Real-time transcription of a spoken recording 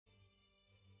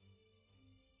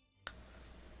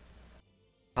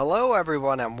Hello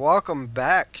everyone and welcome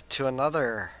back to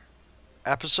another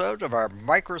episode of our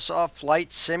Microsoft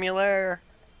Flight Simulator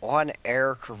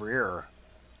on-air career.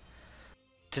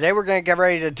 Today we're going to get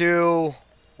ready to do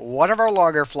one of our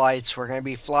longer flights. We're going to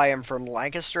be flying from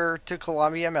Lancaster to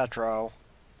Columbia Metro.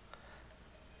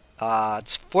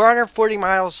 It's 440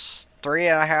 miles,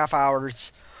 3.5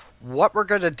 hours. What we're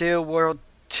going to do, we'll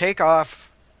take off,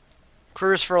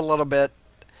 cruise for a little bit.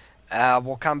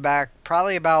 We'll come back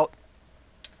probably about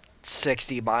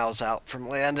 60 miles out from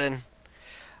landing.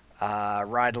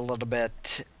 Ride a little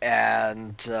bit,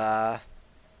 and yeah,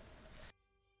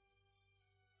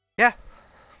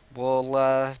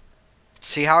 we'll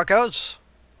see how it goes.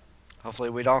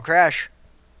 Hopefully we don't crash.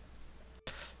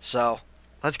 So,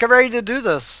 let's get ready to do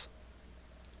this.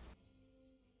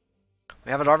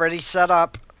 We have it already set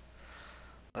up.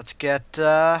 Let's get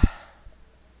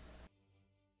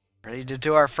ready to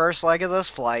do our first leg of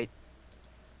this flight.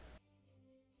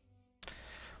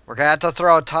 We're going to have to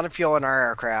throw a ton of fuel in our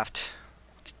aircraft.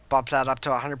 Bump that up to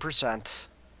 100%.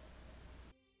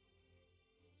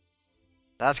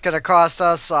 That's going to cost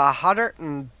us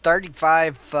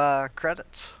 135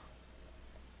 credits.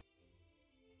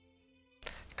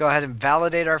 Go ahead and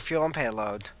validate our fuel and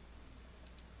payload.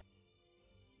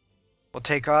 We'll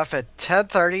take off at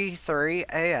 10:33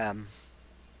 a.m.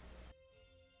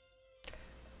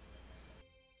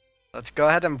 Let's go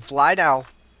ahead and fly now.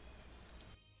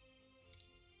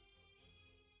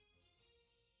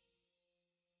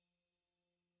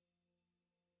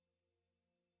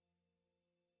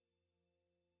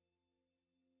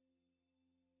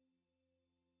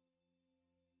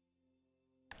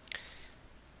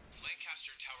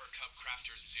 Lancaster Tower Cub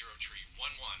Crafters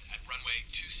 0311 at runway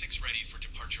 26 ready for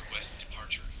departure west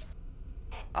departure.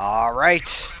 All right.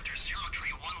 Crafters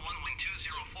 0311 wing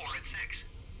 204 at 6.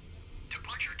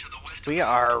 Departure to the west. We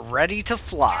are ready to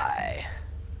fly.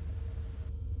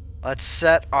 Let's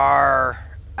set our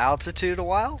altitude a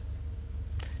while.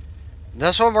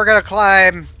 This one we're going to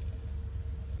climb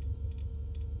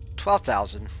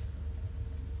 12,000.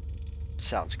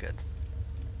 Sounds good.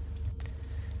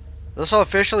 This will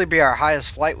officially be our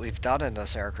highest flight we've done in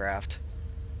this aircraft.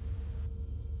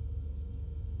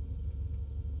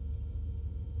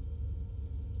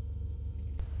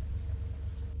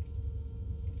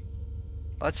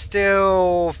 Let's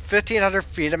do 1,500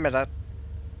 feet a minute.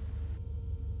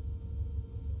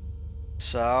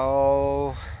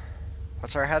 So,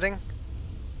 what's our heading?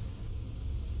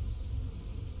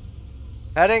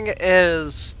 Heading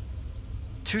is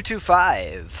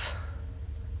 225.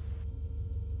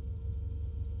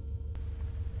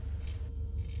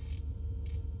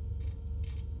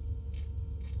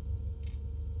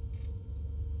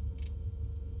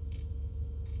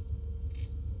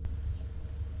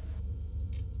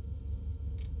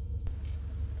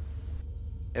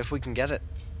 If we can get it.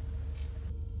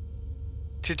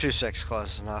 226,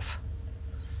 close enough.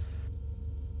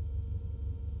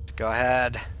 Let's go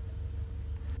ahead.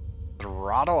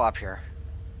 Throttle up here.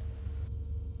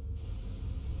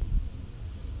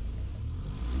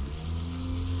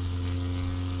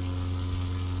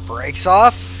 Brakes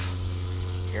off.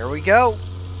 Here we go.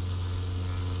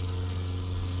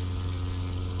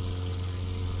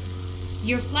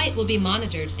 Your flight will be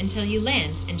monitored until you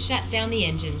land and shut down the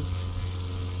engines.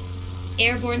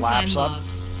 Airborne Flaps time up.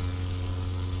 logged.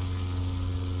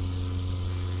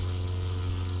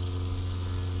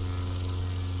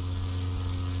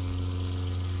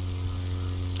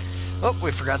 Oh,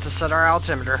 we forgot to set our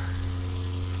altimeter. Cub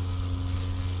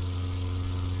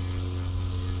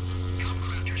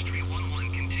Crafters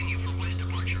 311 continue for west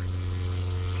departure.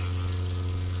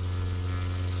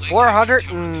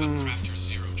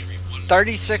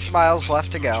 436 miles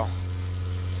left to go.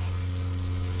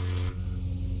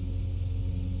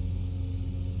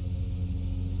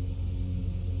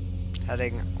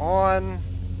 Heading on.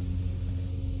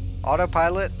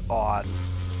 Autopilot on.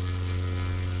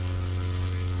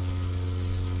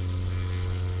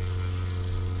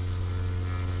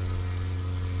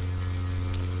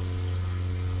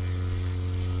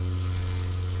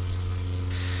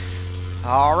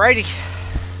 Alrighty,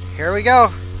 here we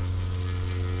go.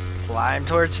 Climb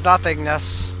towards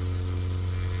nothingness.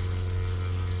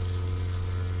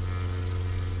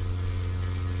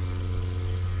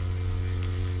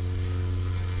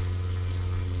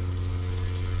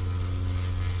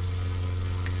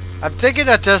 I'm thinking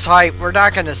at this height we're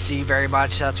not going to see very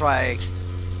much, that's why,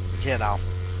 you know.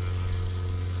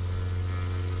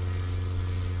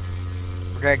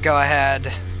 We're going to go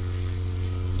ahead,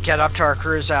 get up to our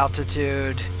cruise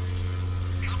altitude,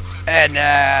 and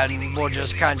then we'll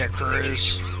just kind of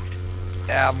cruise,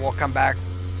 and we'll come back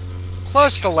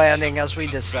close to landing as we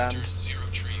descend. Zero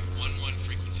tree, 11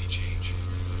 frequency change.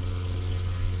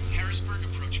 Harrisburg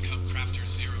approach Cub Crafter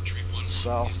Zero Tree 11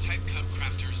 So. is type Cub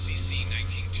Crafter CC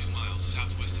 19 2 miles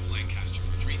southwest of Lancaster,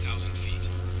 3,000 feet.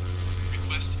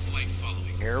 Request flight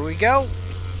following. Here we go.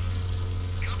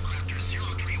 Cub Crafter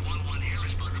 0311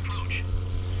 Harrisburg approach.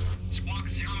 Squawk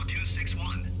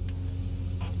 0261.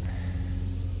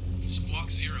 Squawk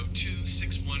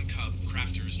 0261 Cub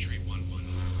Crafters Tree 11.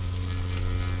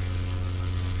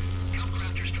 Cub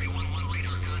Crafters 311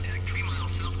 radar contact 3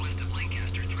 miles southwest of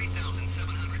Lancaster,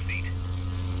 3,700 feet.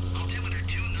 Altimeter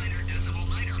 29er decimal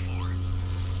 9er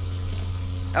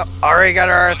 4. Oh, already got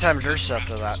our altimeter set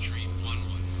to that. Tree 11.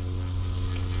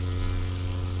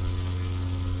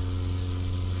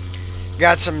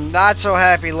 Got some not so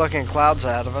happy looking clouds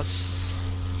ahead of us.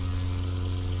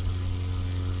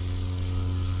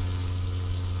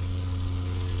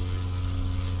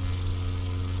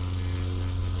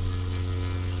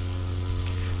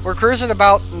 We're cruising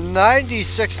about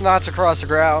 96 knots across the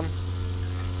ground.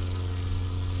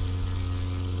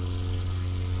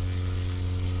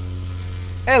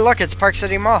 Hey, look, it's Park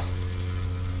City Mall.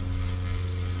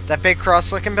 That big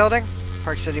cross-looking building?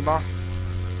 Park City Mall.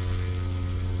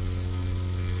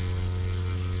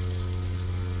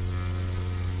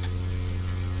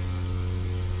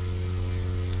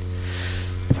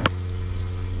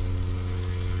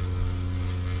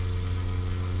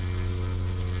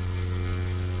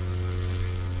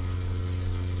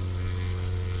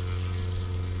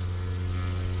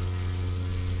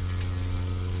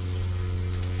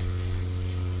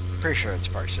 Pretty sure it's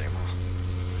Park City Mall.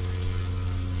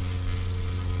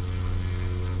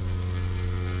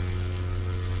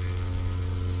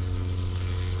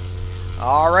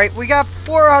 Alright, we got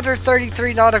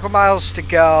 433 nautical miles to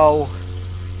go.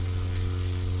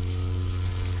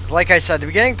 Like I said, the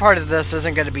beginning part of this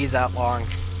isn't going to be that long.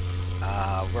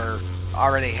 We're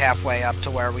already halfway up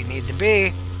to where we need to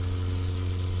be.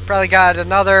 Probably got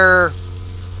another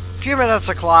few minutes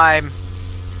to climb.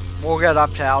 We'll get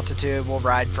up to altitude, we'll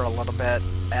ride for a little bit,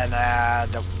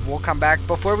 and we'll come back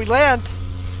before we land.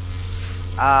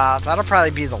 That'll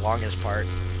probably be the longest part.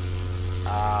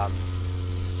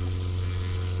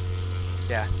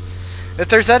 Yeah. If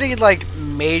there's any, like,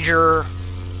 major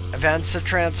events that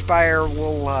transpire,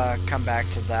 we'll come back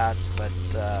to that, but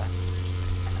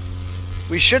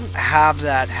we shouldn't have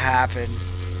that happen.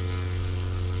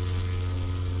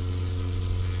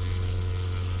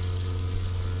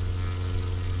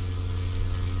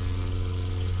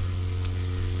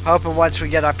 Hoping once we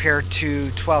get up here to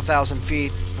 12,000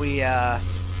 feet, we can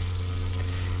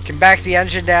back the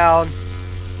engine down,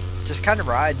 just kind of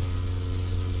ride.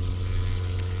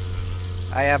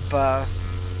 I have a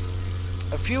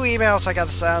few emails I got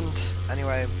to send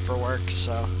anyway for work,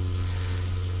 so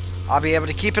I'll be able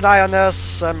to keep an eye on this,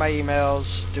 send my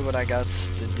emails, do what I got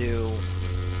to do,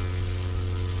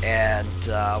 and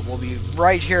we'll be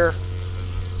right here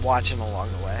watching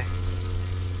along the way.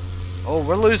 Oh,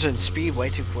 we're losing speed way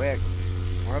too quick.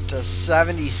 We're up to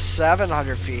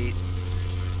 7,700 feet.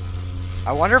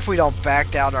 I wonder if we don't back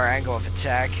down our angle of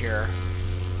attack here.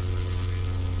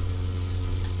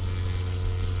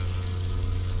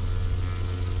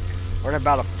 We're at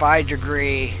about a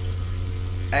 5-degree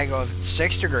angle,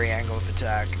 6-degree angle of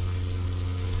attack.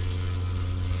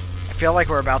 I feel like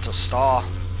we're about to stall.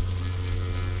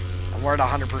 And we're at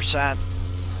 100%.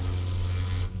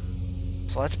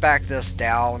 So let's back this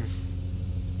down.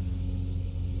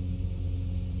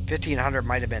 1,500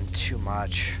 might have been too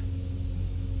much.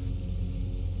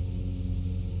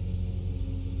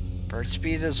 Bird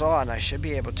speed is on. I should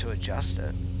be able to adjust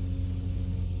it.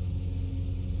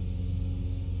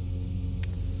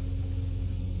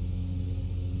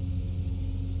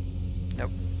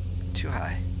 Nope. Too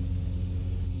high.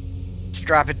 Let's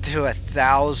drop it to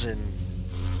 1,000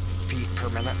 feet per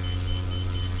minute.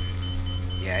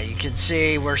 Yeah, you can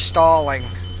see we're stalling.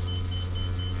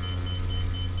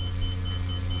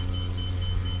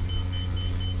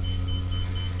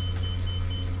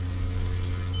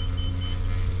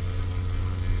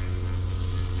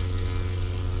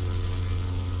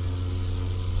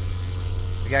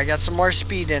 We gotta get some more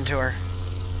speed into her.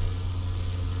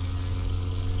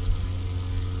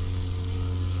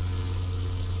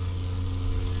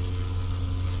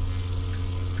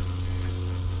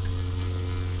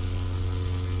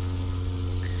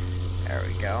 There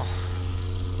we go.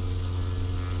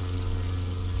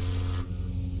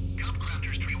 Cub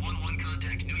Crafters 311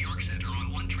 contact New York Center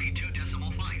on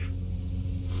 132.5.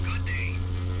 Good day.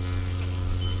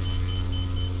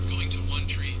 Going to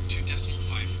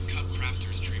 132.5 Cub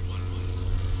Crafters Tree 11.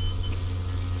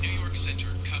 New York Center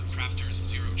Cub Crafters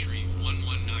 0 Tree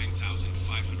 119,000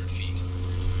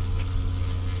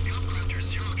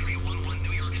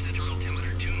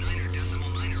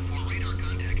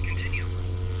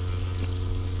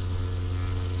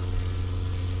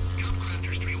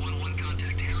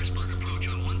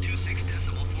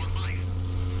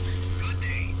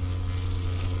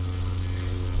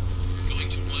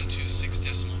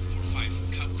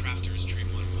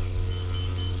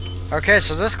 Okay,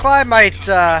 so this climb might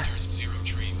Crafters, 0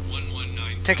 tree,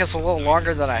 119. take us a little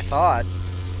longer than I thought,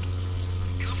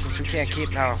 since we can't keep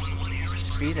no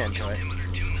speed into it.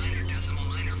 Altimeter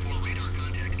 29.94 radar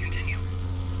contact. Continue.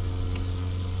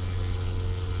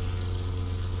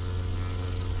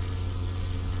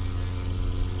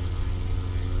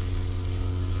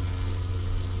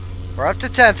 We're up to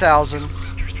 10,000.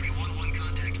 Crafters 311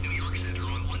 contact New York Center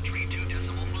on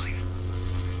 132.5.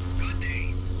 Good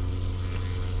day.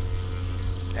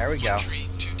 There we go. 1 tree,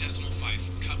 2.5.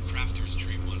 Cub Crafters,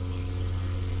 tree 11.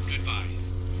 Goodbye.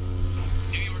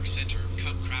 New York Center,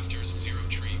 Cub Crafters, 0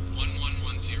 tree,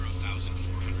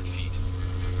 1110,400 feet.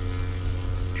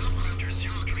 Cub Crafters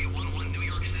 0 tree 11 New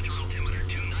York Center altimeter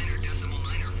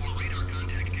 29.94 radar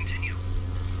contact. Continue.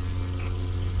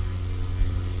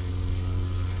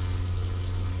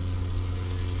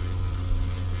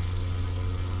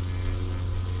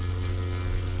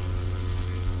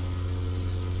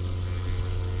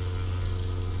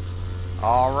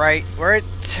 Alright, we're at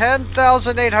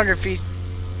 10,800 feet.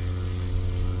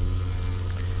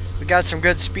 We got some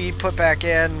good speed put back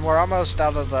in. We're almost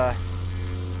out of the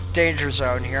danger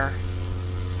zone here.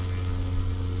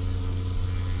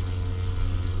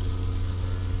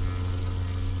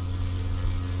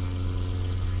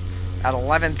 At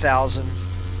 11,000.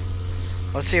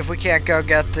 Let's see if we can't go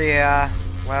get the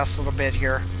last little bit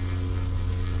here.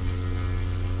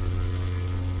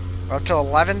 We're up to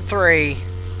 11.3.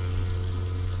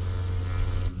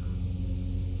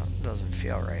 Doesn't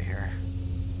feel right here.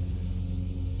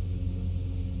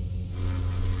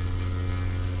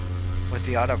 With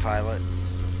the autopilot.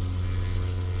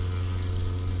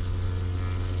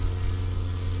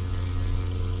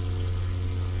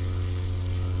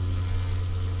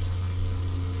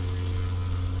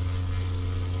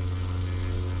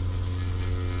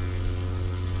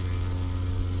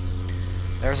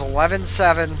 There's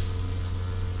 11.7.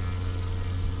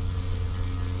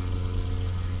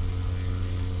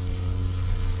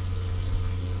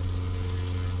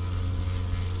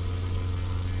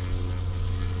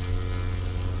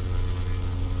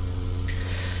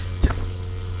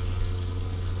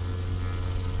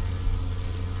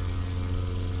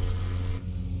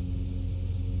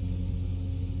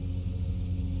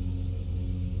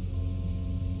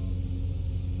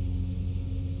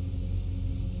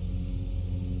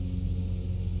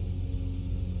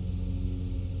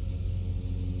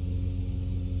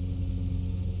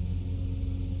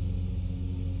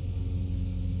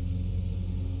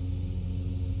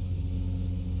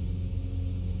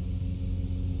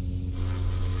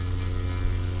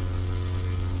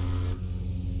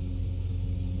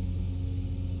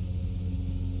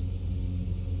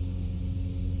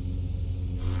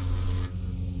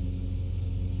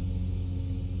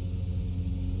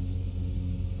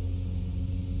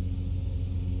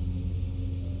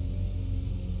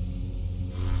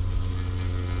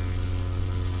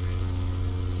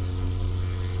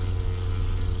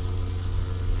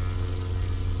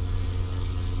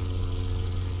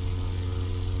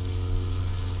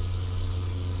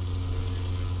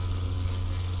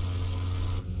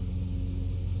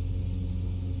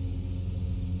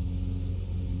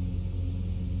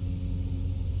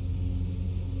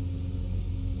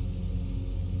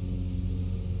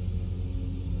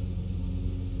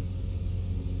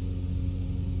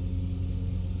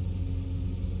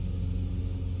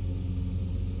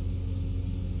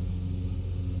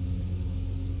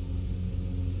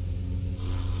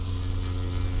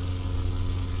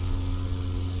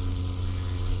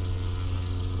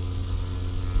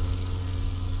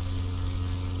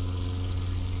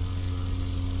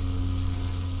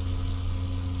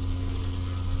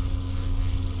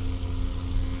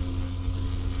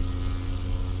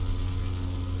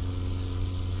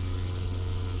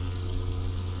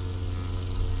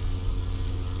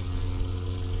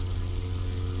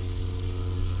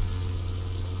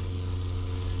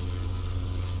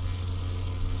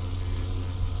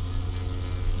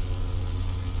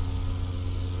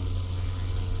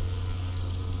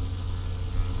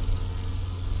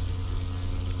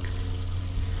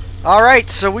 Alright,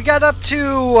 so we got up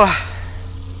to...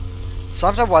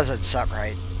 Something wasn't set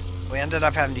right. We ended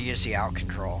up having to use the out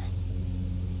control.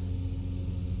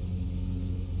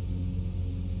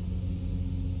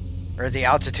 Or the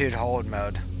altitude hold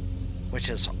mode, which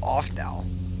is off now.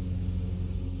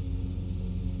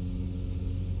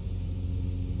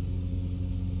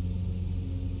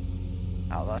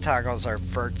 Now that toggles our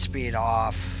vert speed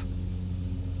off.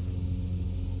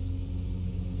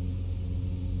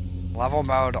 Level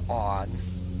mode on.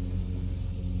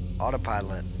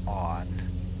 Autopilot on.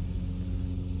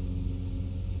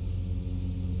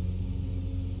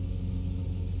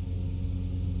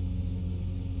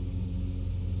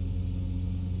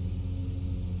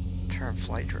 Turn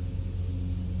flight.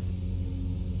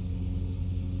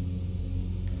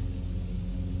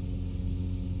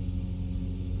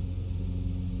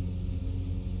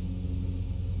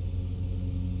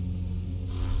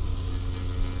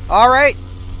 All right.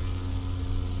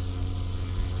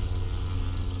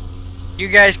 You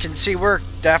guys can see we're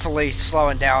definitely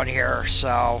slowing down here,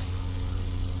 so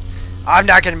I'm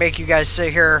not going to make you guys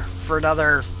sit here for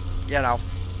another,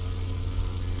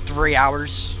 3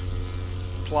 hours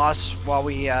plus while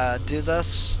we do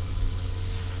this.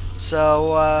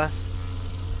 So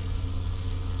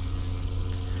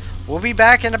we'll be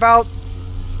back in about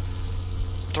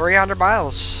 300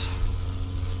 miles.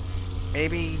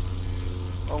 Maybe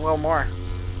a little more.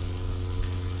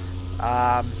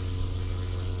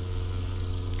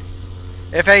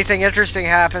 If anything interesting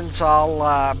happens,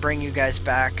 I'll bring you guys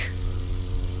back.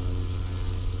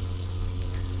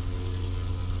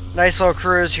 Nice little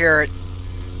cruise here at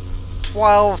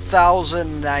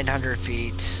 12,900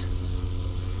 feet.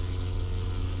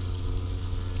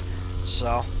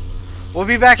 So, we'll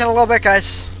be back in a little bit,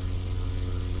 guys.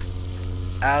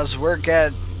 As we're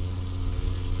getting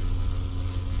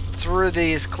through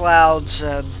these clouds,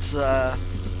 and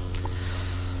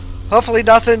hopefully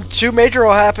nothing too major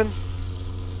will happen.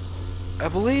 I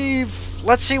believe,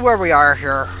 let's see where we are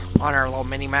here on our little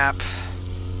mini map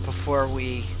before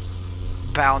we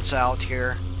bounce out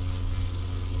here.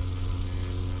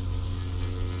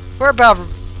 We're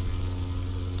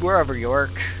over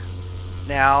York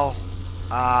now.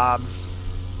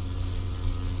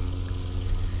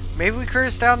 Maybe we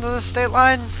cruise down to the state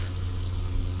line?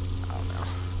 I don't know.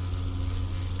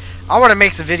 I don't want to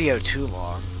make the video too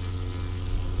long.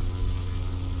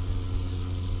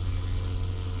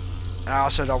 I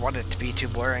also don't want it to be too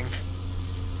boring.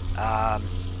 Yeah.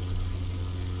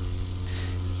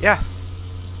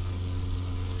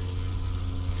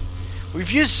 We've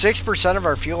used 6% of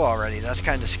our fuel already. That's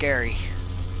kind of scary.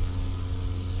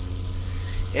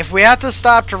 If we have to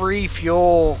stop to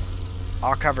refuel,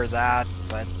 I'll cover that,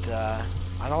 but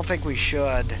I don't think we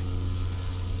should.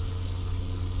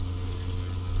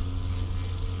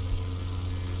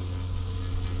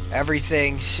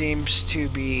 Everything seems to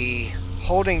be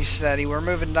holding steady. We're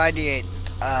moving 98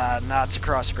 knots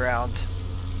across the ground.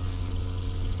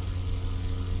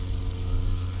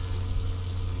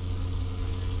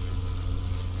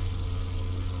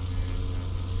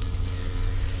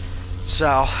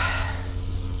 So,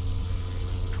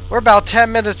 we're about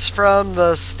 10 minutes from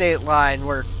the state line.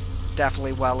 We're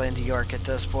definitely well into York at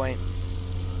this point.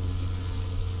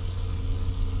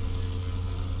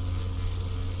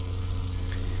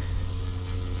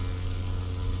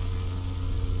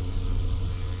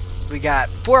 We got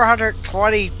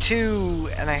 422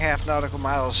 and a half nautical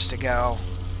miles to go.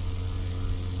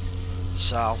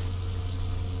 So,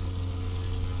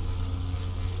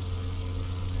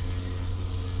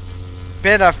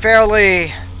 been a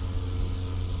fairly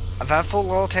eventful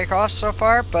little takeoff so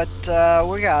far, but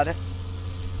we got it.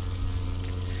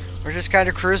 We're just kind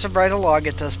of cruising right along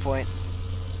at this point.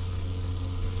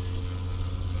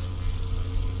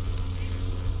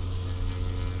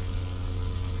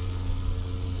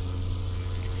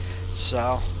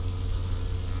 So,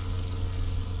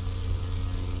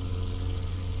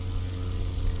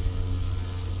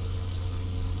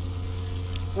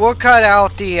 we'll cut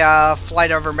out the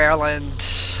flight over Maryland,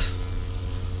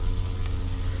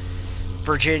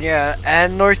 Virginia,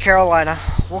 and North Carolina.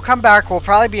 We'll come back. We'll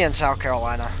probably be in South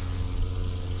Carolina,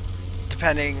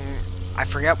 depending. I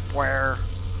forget where.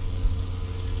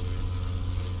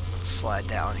 Let's slide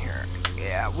down here.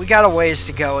 Yeah, we got a ways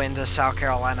to go into South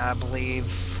Carolina, I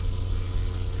believe.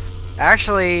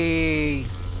 Actually,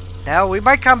 no, we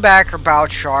might come back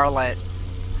about Charlotte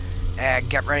and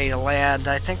get ready to land.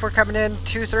 I think we're coming in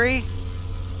 2-3.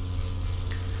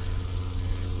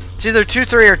 It's either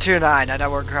 2-3 or 2-9. I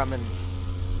know we're coming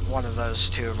one of those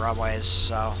two runways,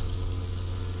 so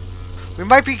we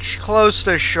might be close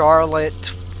to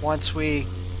Charlotte once we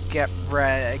get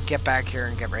back here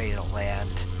and get ready to land.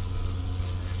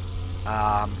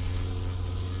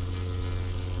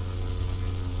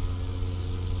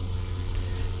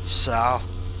 So,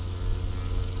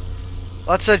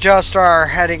 let's adjust our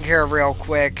heading here real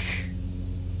quick.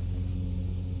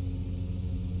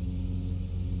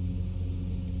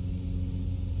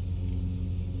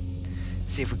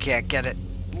 See if we can't get it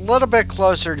a little bit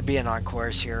closer to being on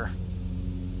course here.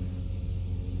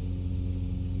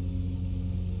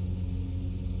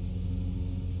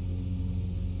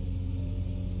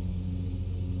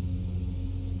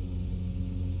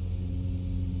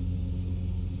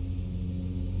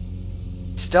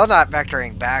 Still not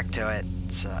vectoring back to it.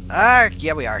 So,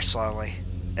 yeah, we are slowly.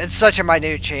 It's such a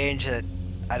minute change that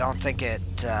I don't think it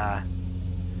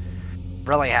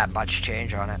really had much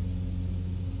change on it.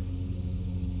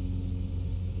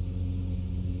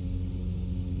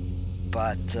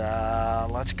 But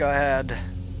let's go ahead.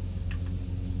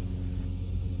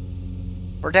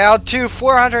 We're down to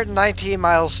 419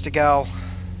 miles to go.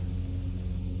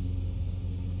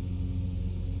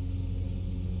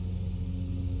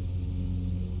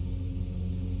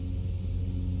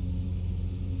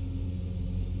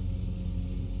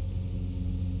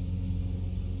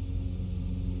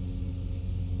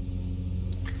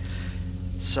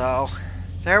 So,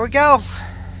 there we go.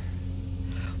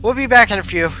 We'll be back in a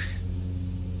few.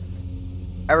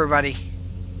 Everybody,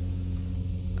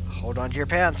 hold on to your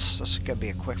pants. This is going to be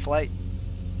a quick flight.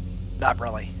 Not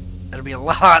really. It'll be a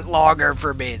lot longer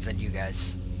for me than you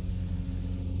guys.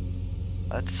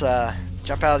 Let's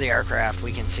jump out of the aircraft.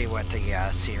 We can see what the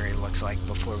scenery looks like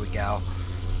before we go.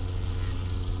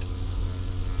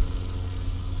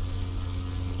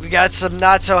 We got some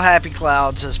not so happy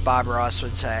clouds, as Bob Ross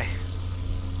would say.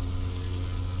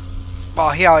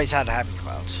 Well, he always had happy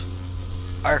clouds.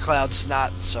 Our cloud's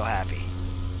not so happy.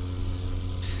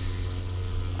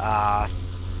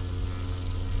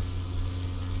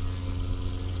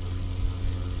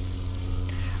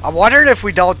 I'm wondering if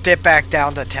we don't dip back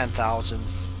down to 10,000.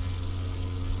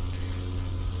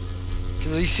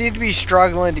 Because we seem to be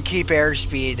struggling to keep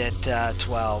airspeed at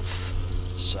 12.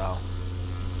 So.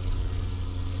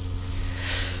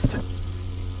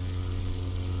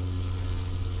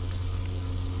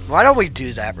 Why don't we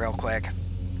do that real quick?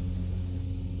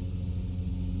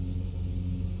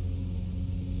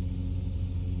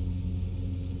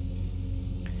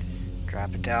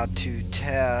 Drop it down to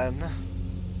 10.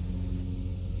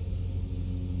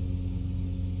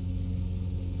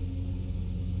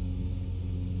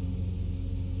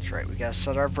 That's right, we gotta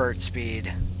set our vert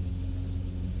speed.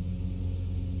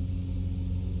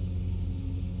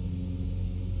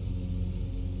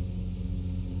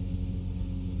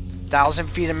 Thousand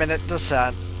feet a minute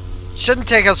descent. Shouldn't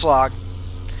take us long.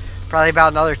 Probably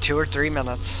about another 2 or 3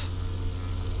 minutes.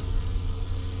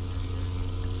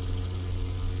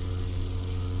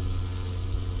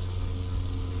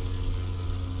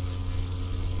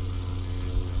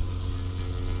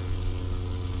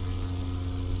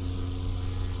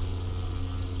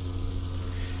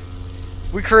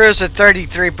 We cruise at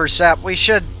 33%. We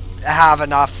should have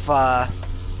enough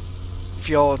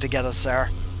fuel to get us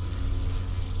there.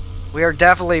 We are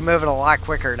definitely moving a lot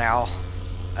quicker now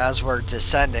as we're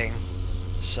descending.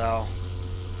 So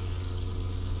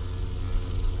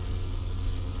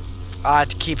I have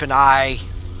to keep an eye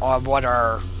on what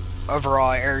our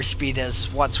overall airspeed is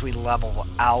once we level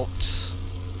out.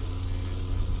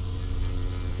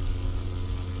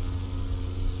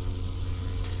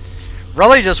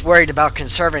 Really just worried about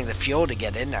conserving the fuel to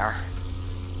get in there.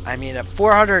 I mean, at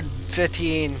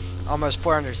 415, almost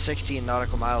 416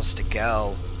 nautical miles to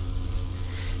go,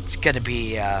 it's going to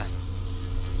be a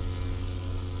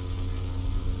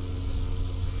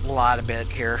lot of bit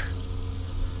here.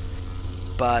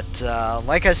 But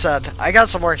like I said, I got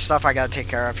some work stuff I got to take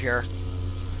care of here.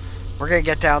 We're going to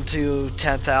get down to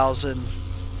 10,000.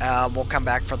 We'll come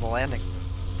back for the landing.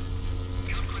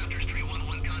 Crafters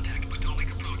 311 contact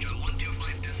Potomac approach on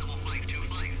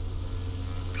 125.525.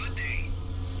 Good day.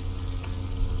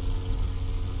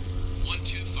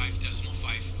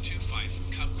 125.525,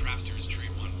 Cub Crafters Tree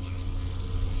 11.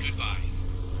 Goodbye.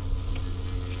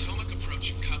 Potomac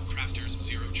approach Cub Crafters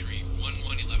 0 Tree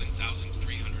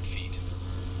 11,300 feet.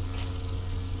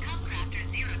 Cub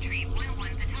Crafters 0 Tree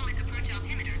 11 Potomac approach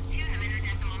altimeter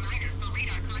 29.9 for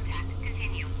radar contact.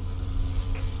 Continue.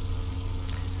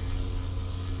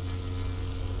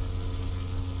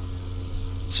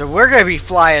 So we're going to be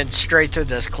flying straight through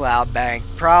this cloud bank.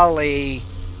 Probably,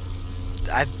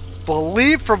 I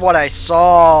believe from what I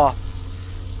saw,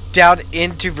 down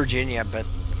into Virginia. But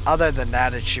other than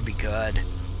that, it should be good.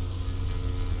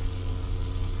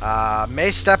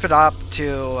 May step it up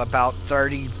to about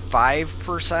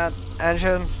 35%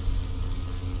 engine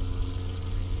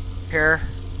here.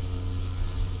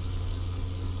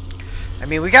 I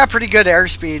mean, we got pretty good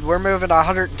airspeed. We're moving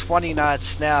 120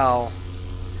 knots now.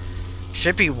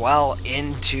 Should be well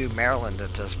into Maryland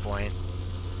at this point.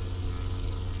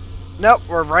 Nope,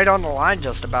 we're right on the line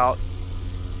just about.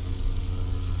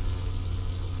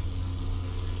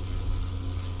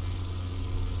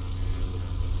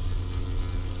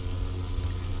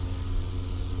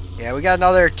 Yeah, we got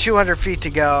another 200 feet to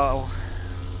go.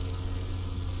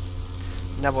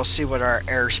 And then we'll see what our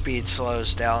airspeed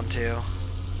slows down to.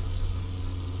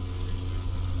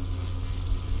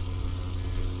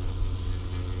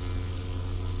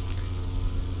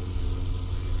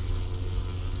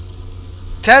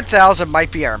 10,000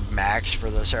 might be our max for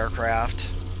this aircraft.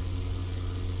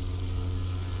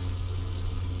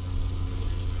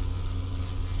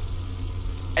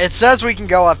 It says we can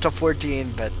go up to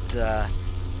 14, but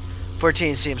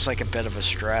 14 seems like a bit of a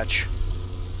stretch.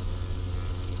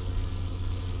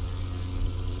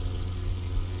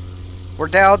 We're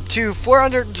down to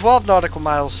 412 nautical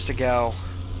miles to go.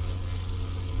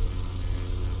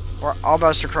 We're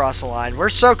almost across the line. We're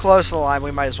so close to the line,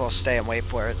 we might as well stay and wait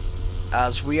for it.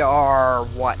 As we are,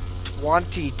 what,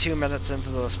 22 minutes into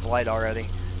this flight already.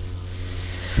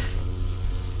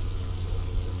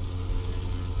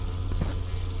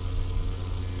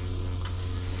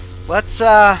 Let's,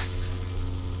 we'll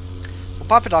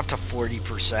pop it up to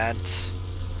 40%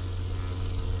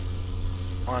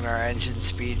 on our engine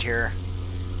speed here.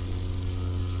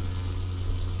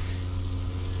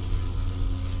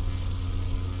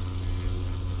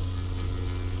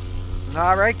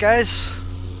 Alright, guys.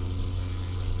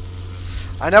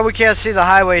 I know we can't see the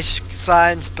highway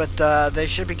signs, but they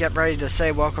should be getting ready to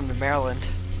say welcome to Maryland.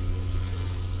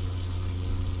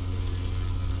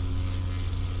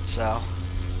 So.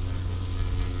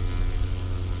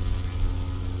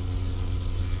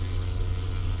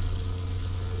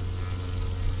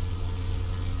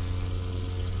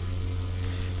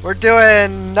 We're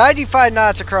doing 95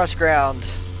 knots across ground.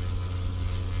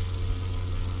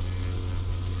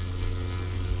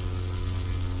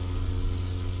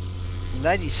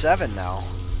 $97 now.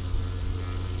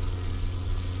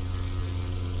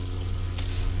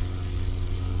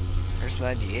 There's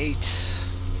 98.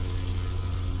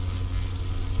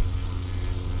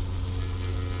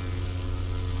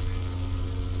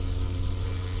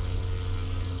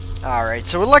 Alright,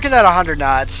 so we're looking at 100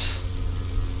 knots.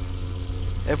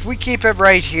 If we keep it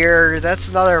right here, that's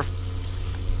another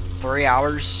 3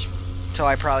 hours till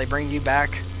I probably bring you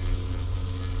back.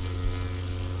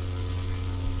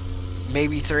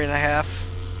 Maybe 3.5.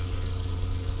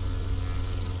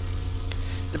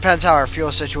 Depends how our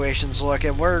fuel situation's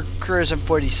looking. We're cruising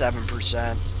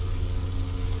 47%.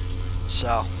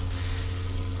 So.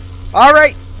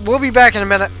 Alright, we'll be back in a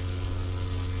minute.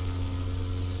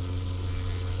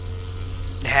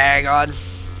 Hang on.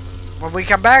 When we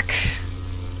come back,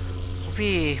 we'll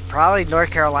be probably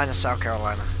North Carolina, South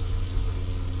Carolina.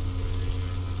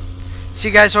 See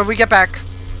you guys when we get back.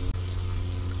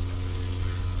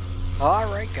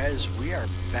 Alright guys, we are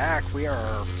back. We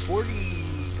are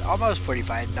almost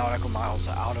 45 nautical miles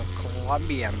out of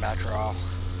Columbia Metro.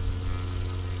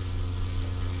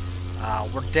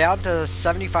 We're down to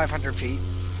 7,500 feet.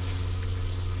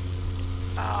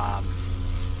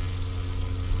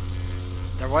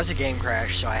 There was a game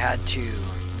crash, so I had to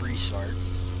restart.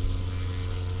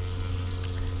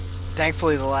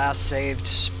 Thankfully, the last saved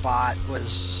spot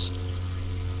was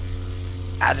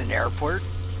at an airport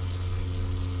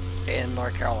in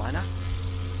North Carolina.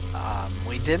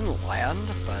 We didn't land,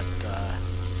 but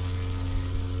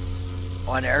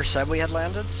OnAir said we had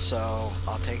landed, so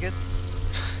I'll take it.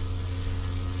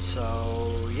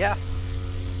 So yeah,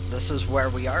 this is where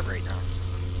we are right now.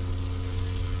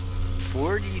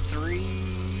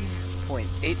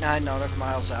 43.89 nautical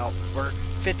miles out. We're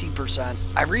 50%.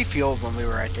 I refueled when we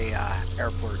were at the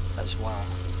airport as well.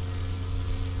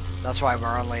 That's why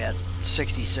we're only at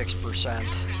 66%.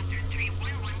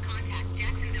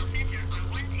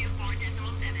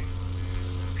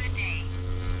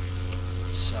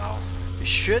 So, it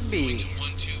should be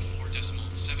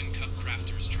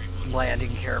landing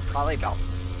here probably about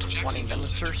 20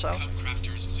 minutes or so.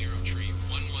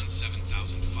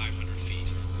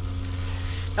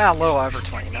 A little over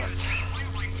 20 minutes.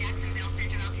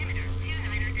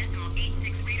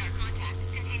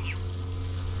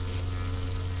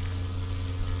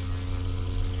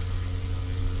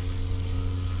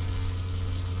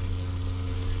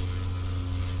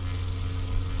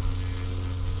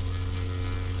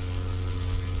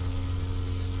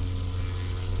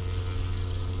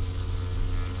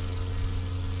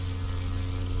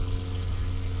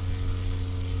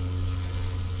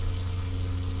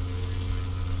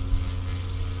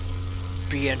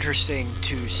 Be interesting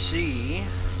to see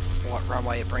what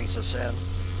runway it brings us in.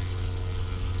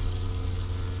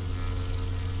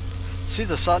 See,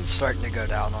 the sun's starting to go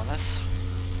down on us.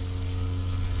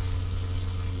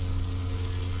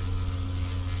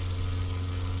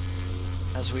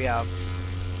 As we have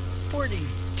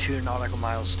 42 nautical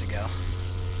miles to go.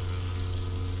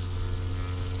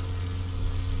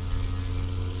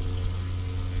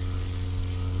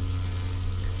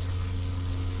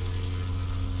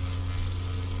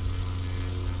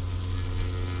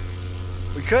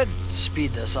 We could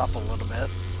speed this up a little bit.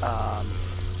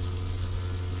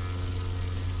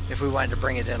 if we wanted to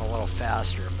bring it in a little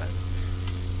faster, but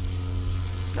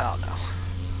no, no.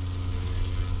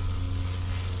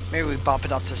 Maybe we bump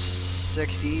it up to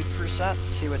 60%,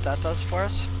 see what that does for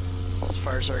us as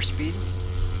far as our speed.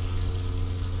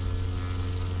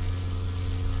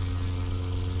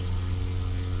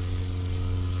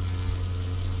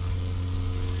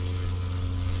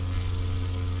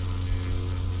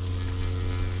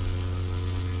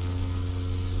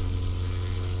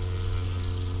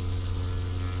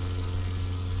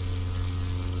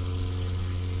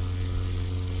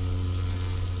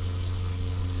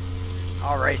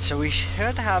 Alright, so we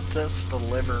should have this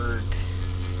delivered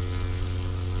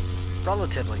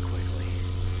relatively quickly.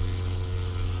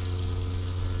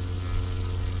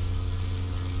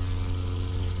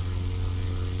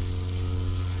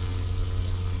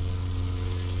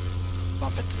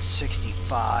 Bump it to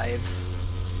 65.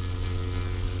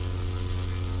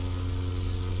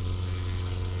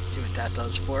 See what that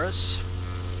does for us.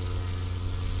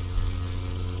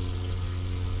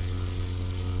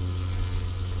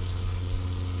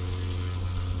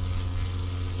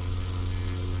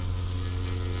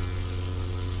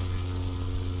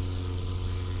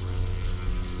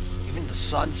 The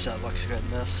sunset looks good in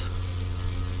this.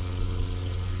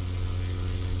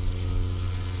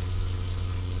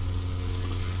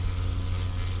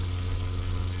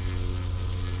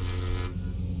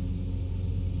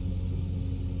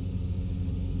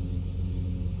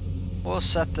 We'll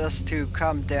set this to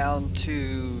come down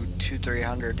to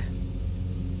 2300.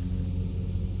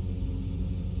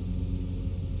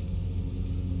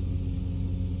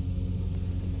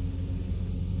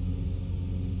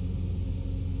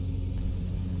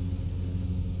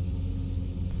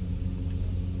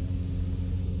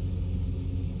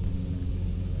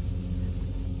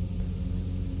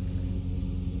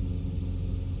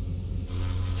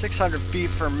 $600 feet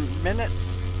per minute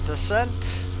descent.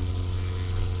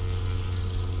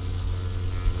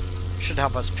 Should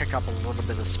help us pick up a little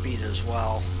bit of speed as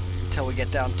well until we get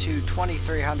down to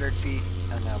 2,300 feet,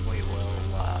 and then we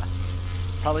will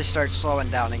probably start slowing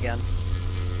down again.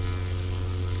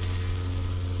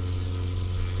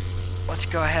 Let's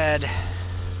go ahead,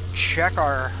 check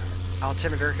our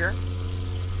altimeter here.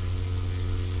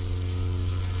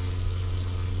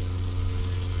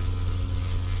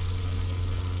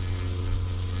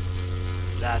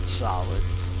 That's solid.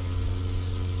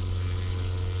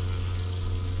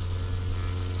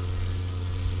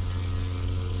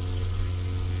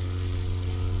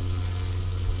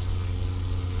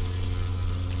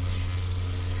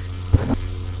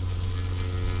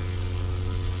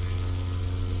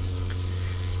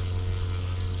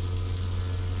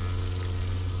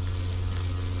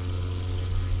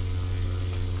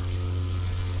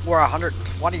 We're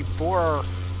 124.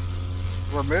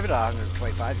 We're moving at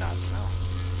 125 knots now.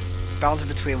 Bouncing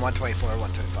between 124 and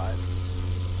 125.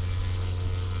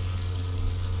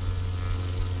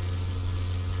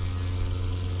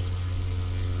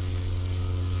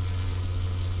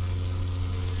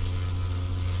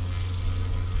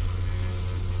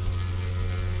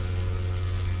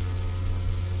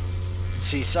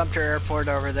 See Sumter Airport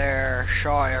over there,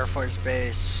 Shaw Air Force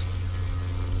Base.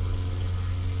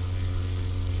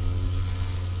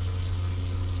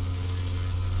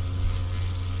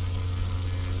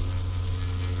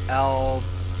 L.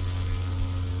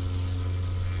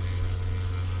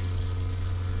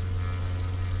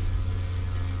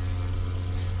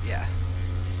 Yeah.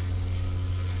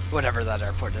 Whatever that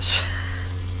airport is.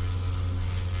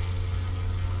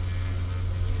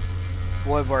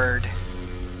 Woodward.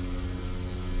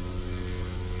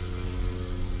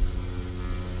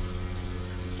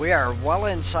 We are well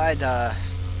inside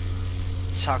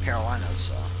South Carolina,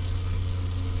 so.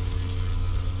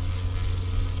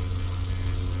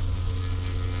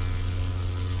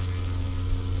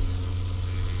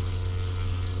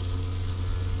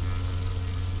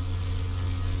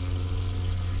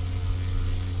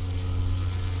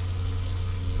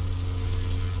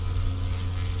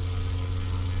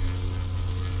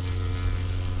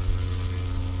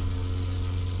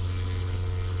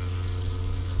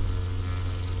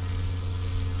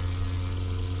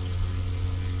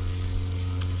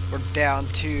 We're down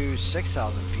to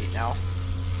 6,000 feet now,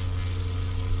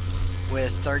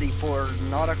 with 34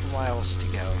 nautical miles to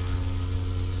go.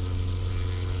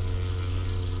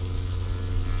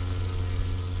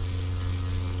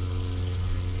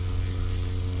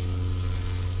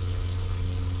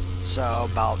 So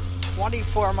about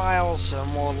 24 miles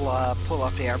and we'll pull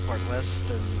up the airport list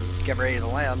and get ready to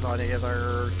land on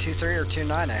either 23 or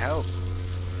 29, I hope.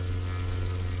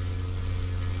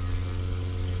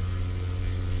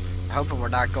 Hoping we're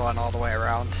not going all the way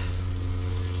around.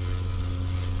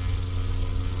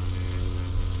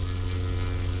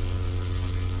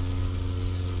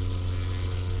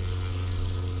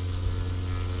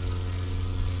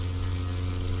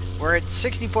 We're at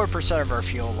 64% of our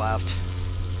fuel left.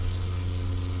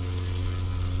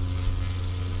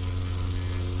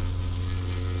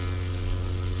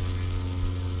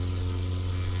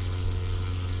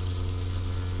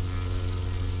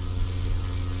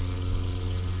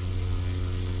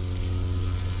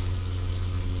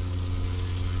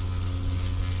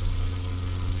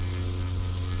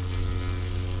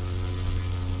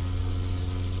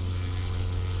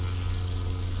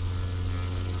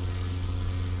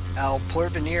 El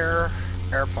Porvenir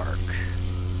Air Park.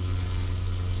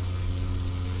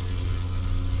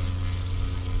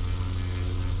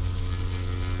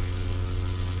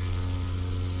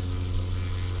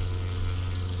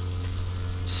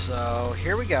 So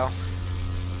here we go.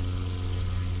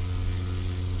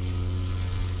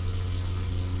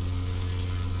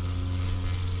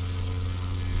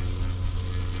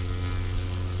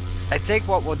 I think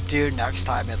what we'll do next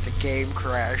time if the game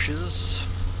crashes,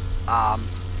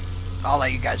 I'll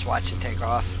let you guys watch it take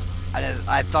off.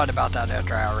 I thought about that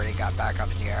after I already got back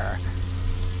up in the air.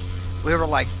 We were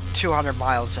like 200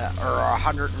 miles out, or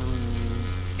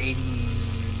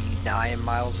 189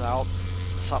 miles out,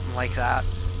 something like that.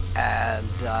 And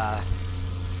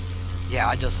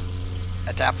yeah, at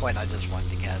that point I just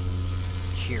wanted to get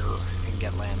here and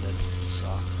get landed. So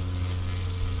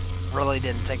really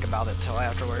didn't think about it till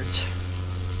afterwards.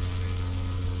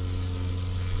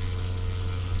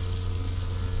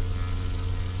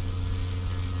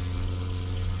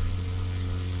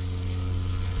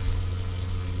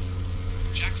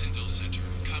 Jacksonville Center,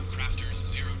 Cub Crafters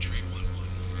 0311.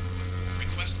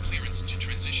 Request clearance to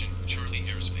transition Charlie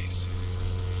airspace.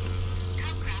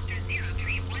 Cub Crafters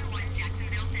 0311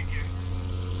 Jacksonville Center.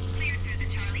 Cleared through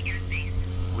the Charlie airspace.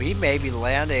 We may be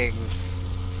landing.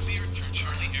 Cleared through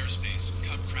Charlie airspace,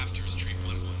 Cub Crafters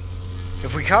 311.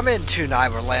 If we come in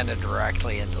 2-9, we're landing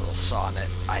directly into the sonnet,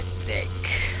 I think.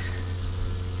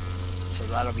 So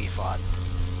that'll be fun.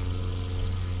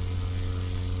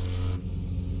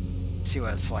 See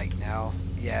what it's like now.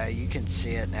 Yeah, you can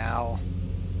see it now.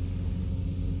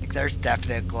 Like there's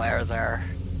definite glare there.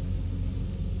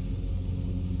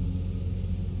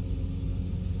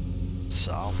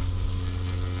 So,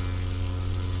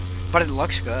 but it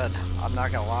looks good. I'm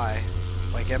not gonna lie.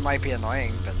 Like it might be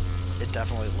annoying, but it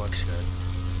definitely looks good.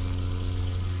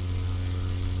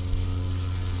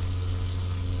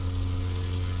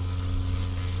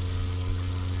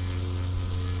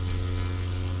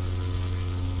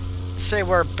 Say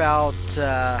we're about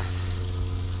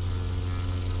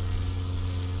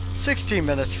 16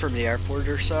 minutes from the airport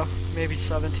or so, maybe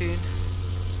 17.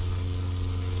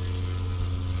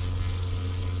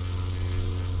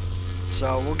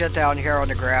 So we'll get down here on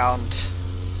the ground,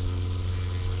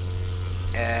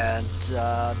 and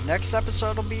next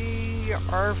episode will be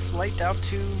our flight down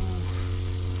to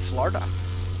Florida.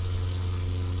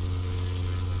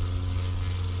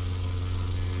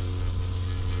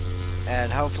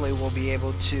 And hopefully we'll be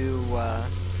able to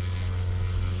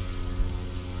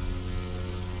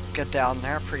get down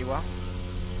there pretty well.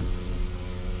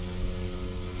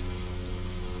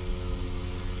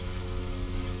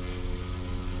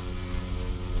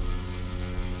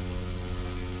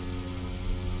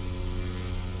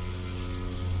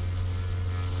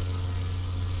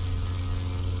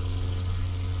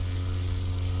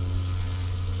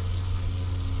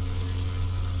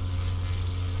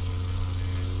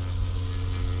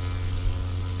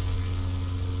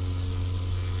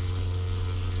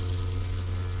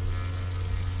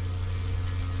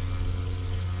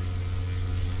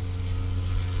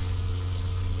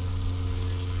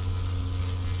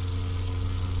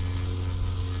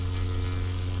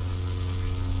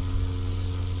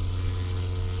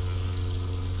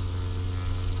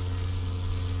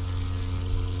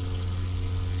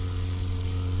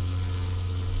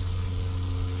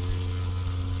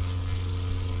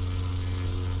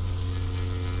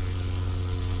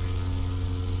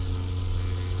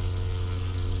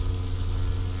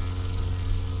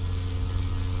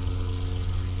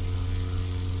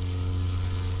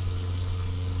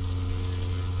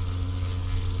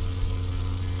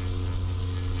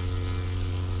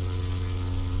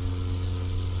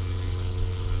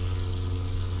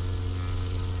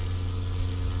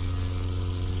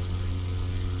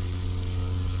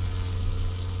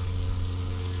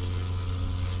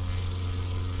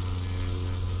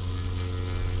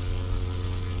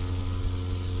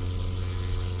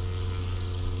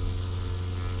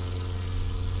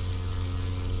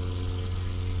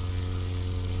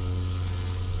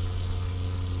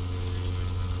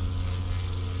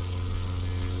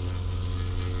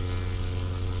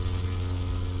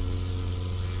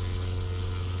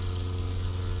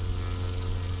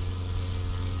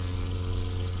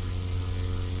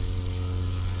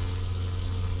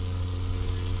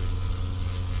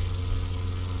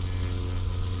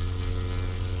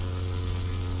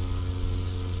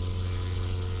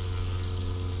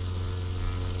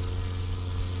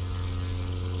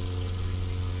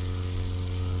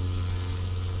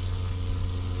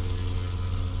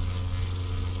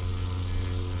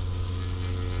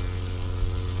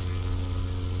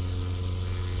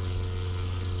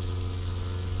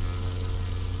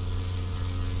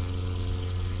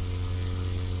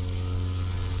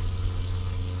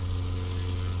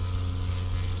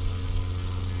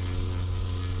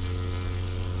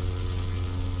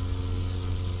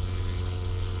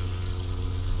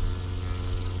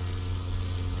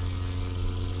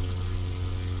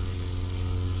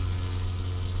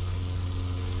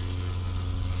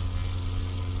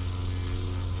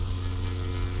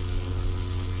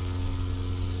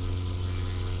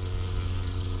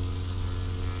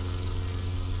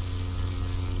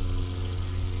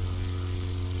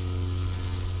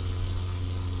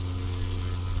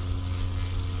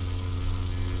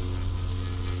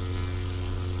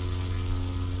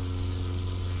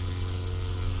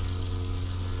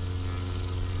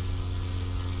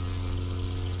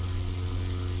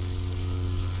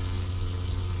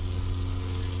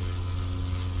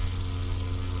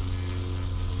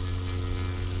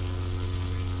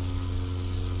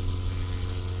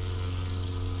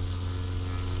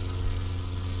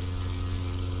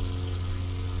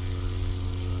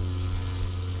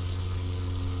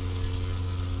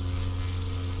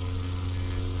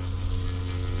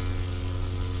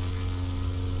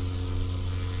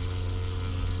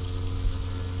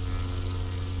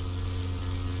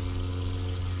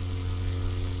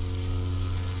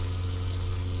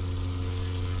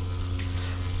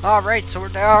 Alright, so we're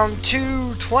down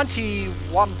to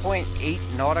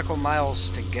 21.8 nautical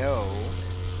miles to go.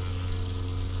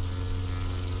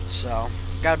 So,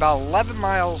 got about 11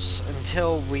 miles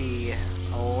until we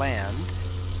land.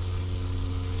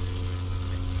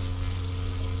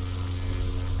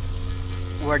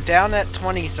 We're down at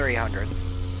 2,300.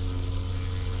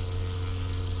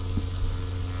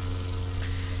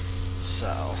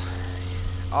 So,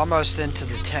 almost into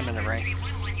the 10-minute range.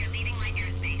 311, you're leaving my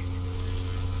airspace.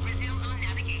 Resume on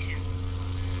navigation.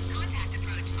 Contact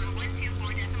approach on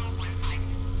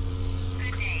 124.15.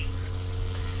 Good day.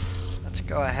 Let's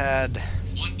go ahead.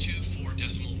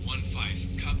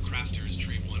 124.15, Cub Crafters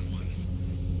Tree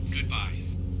 11. Goodbye.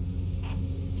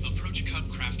 Approach Cub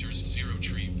Crafters 0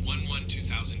 Tree 11,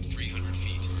 2,300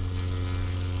 feet.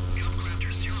 Cub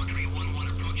Crafters 0 Tree 11,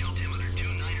 approach altimeter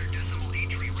 29er decimal 8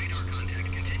 tree radar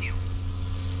contact. Continue.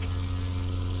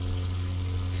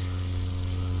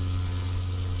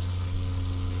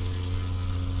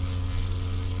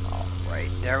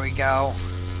 Alright, there we go.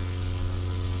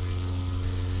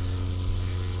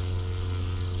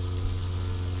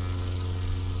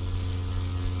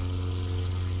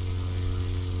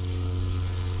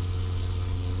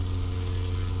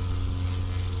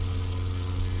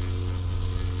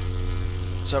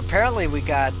 So apparently we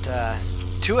got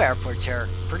two airports here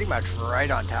pretty much right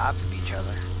on top of each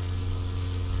other.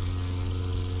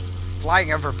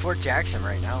 Flying over Fort Jackson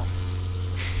right now.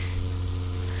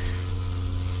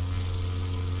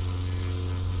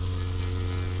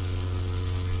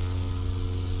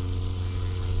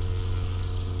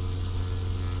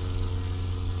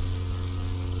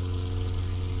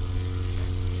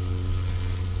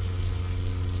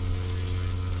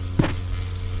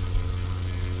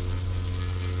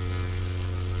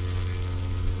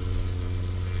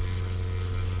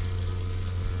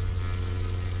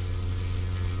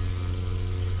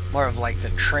 More of like the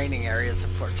training areas of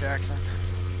Fort Jackson.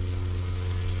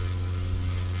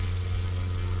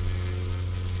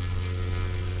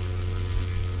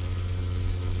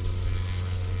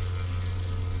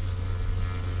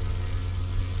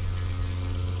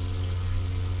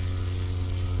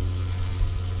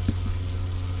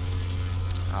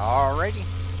 Alrighty.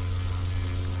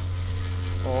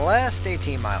 Last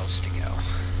 18 miles to go.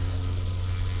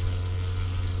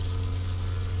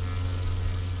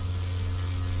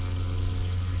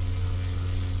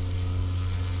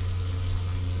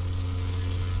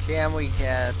 Can we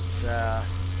get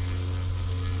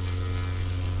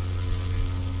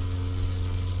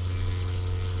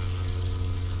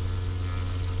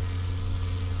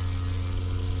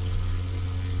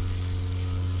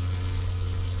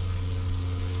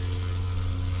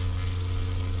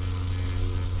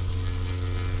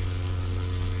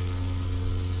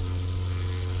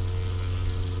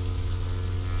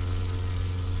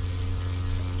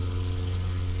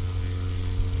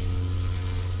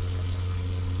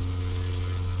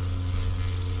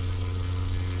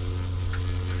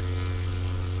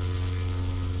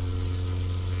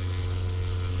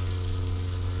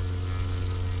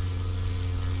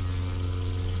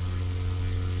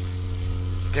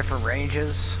different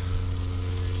ranges?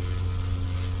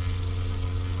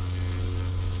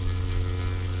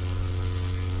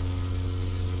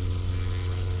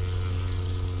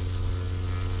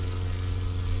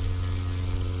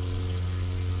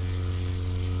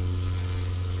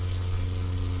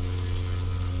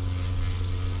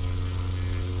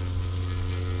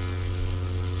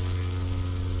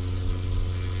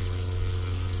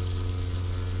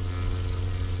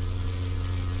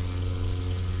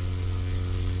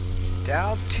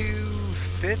 Down to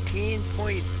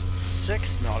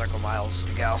 15.6 nautical miles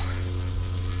to go.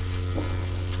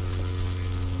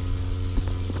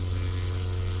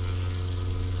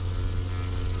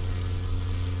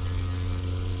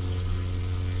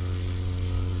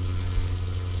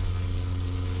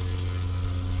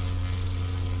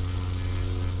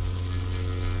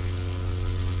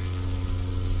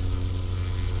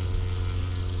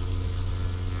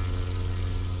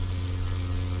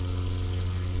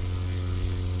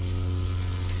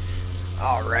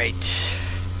 All right.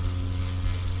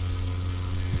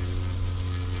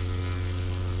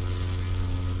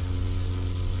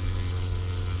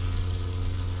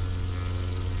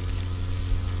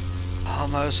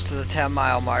 Almost to the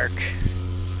 10-mile mark.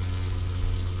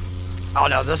 Oh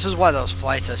no, this is one of those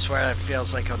flights I swear it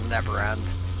feels like it'll never end.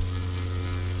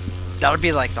 That would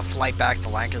be like the flight back to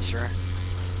Lancaster.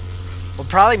 We'll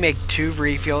probably make 2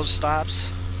 refuel stops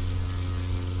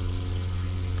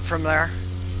from there.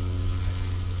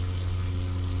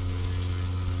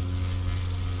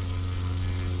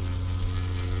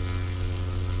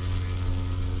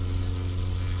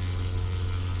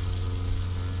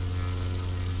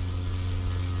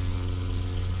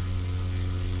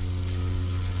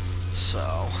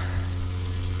 so.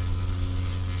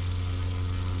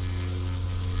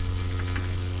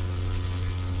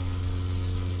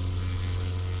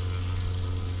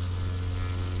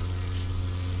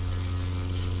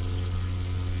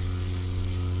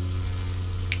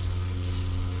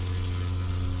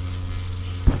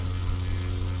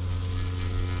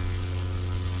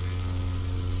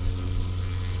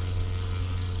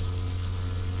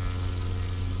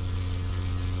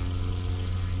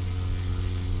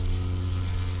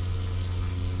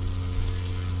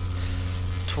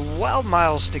 12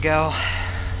 miles to go.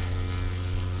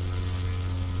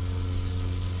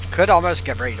 Could almost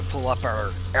get ready to pull up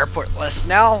our airport list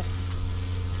now.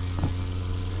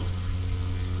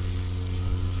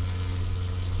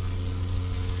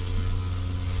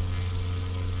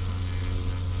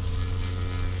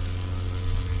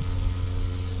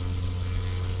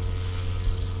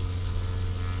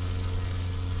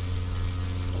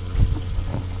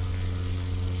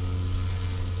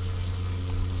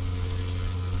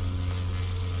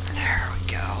 There we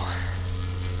go.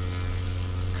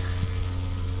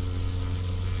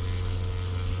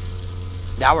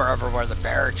 Now we're over where the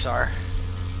barracks are.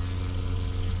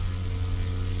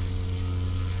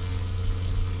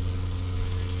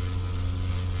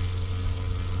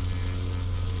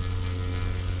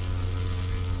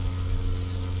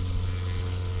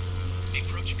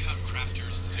 Approach Cub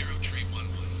Crafters 0311.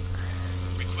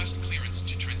 Request clearance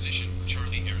to transition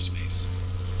Charlie airspace.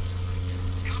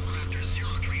 Cub Raptor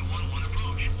 0311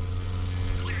 approach.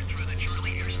 Cleared through the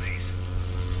Charlie airspace.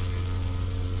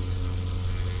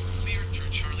 Cleared through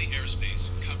Charlie airspace,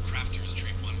 Cub Crafters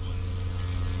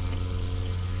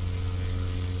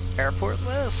 311. Airport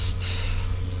list.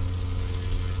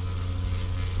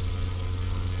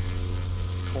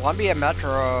 Columbia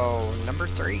Metro number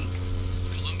 3.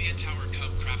 Columbia Tower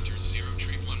Cub Crafters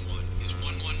 0311 is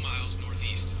 11 miles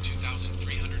northeast,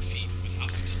 2,300 feet with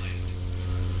output to land.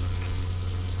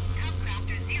 Cub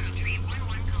Raptor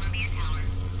 0311 Columbia Tower.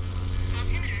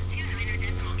 Altimeter 29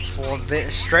 decimal feet. Well,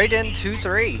 straight in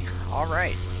 2-3. All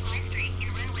right. Fly straight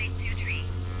in runway 23.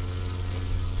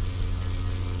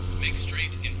 Make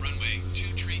straight in runway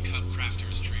 23 Cub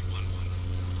Crafters 311.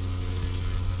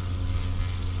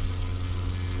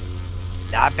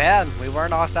 Not bad. We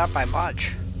weren't off that by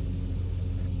much.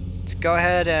 Let's go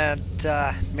ahead and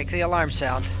make the alarm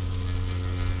sound,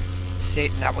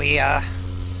 stating that we have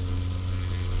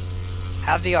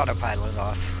the autopilot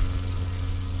off.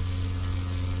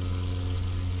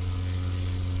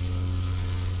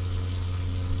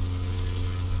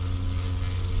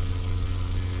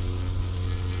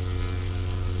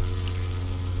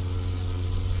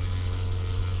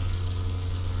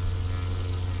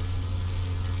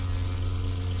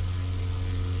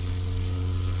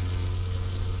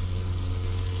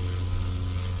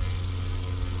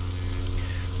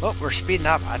 Oh, we're speeding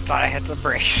up. I thought I hit the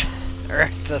brakes.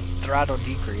 Or the throttle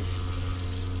decrease.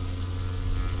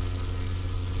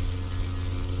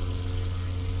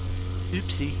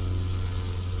 Oopsie.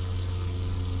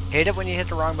 Hate it when you hit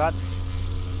the wrong button.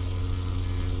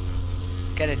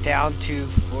 Get it down to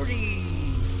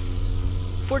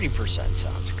 40%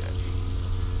 sounds good.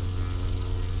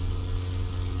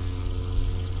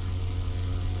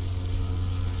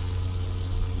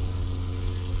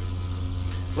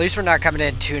 At least we're not coming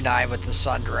in 2-9 with the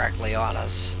sun directly on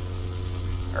us.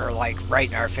 Or like right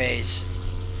in our face.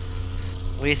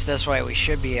 At least this way we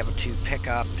should be able to pick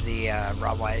up the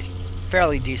runway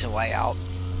fairly decent way out.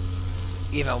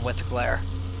 Even with the glare.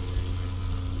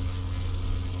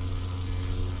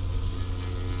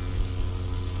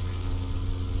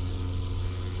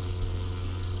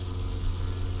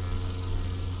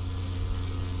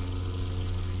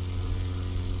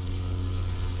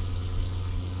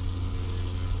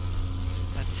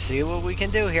 See what we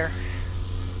can do here.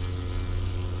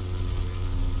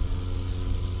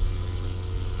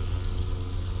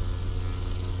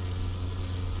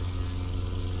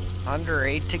 Under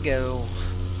 8 to go.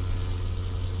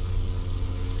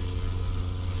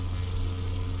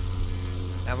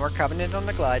 And we're coming in on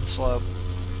the glide slope.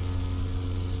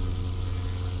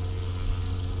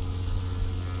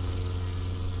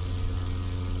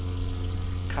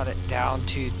 Cut it down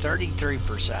to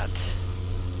 33%.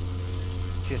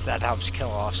 See if that helps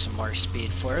kill off some more speed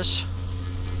for us.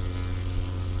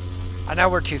 I know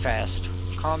we're too fast.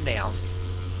 Calm down.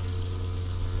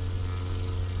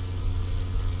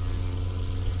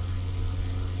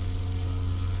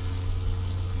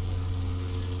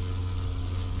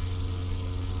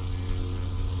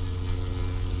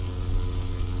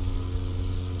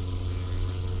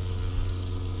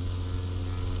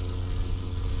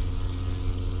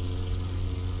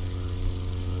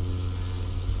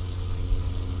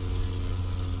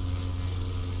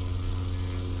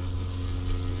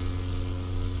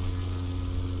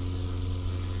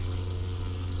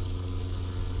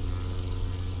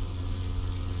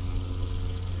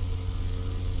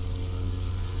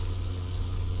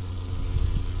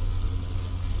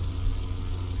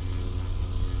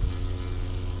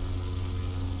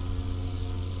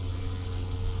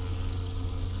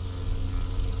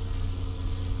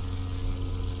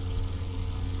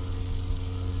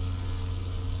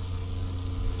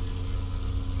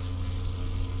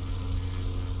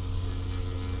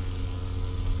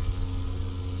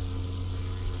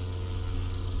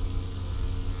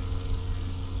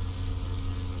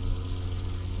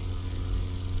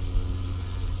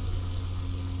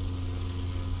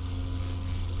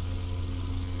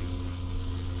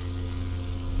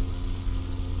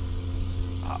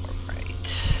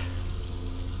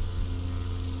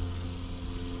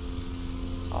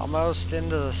 almost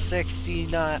into the 60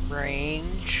 knot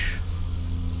range.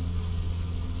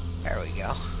 There we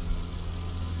go.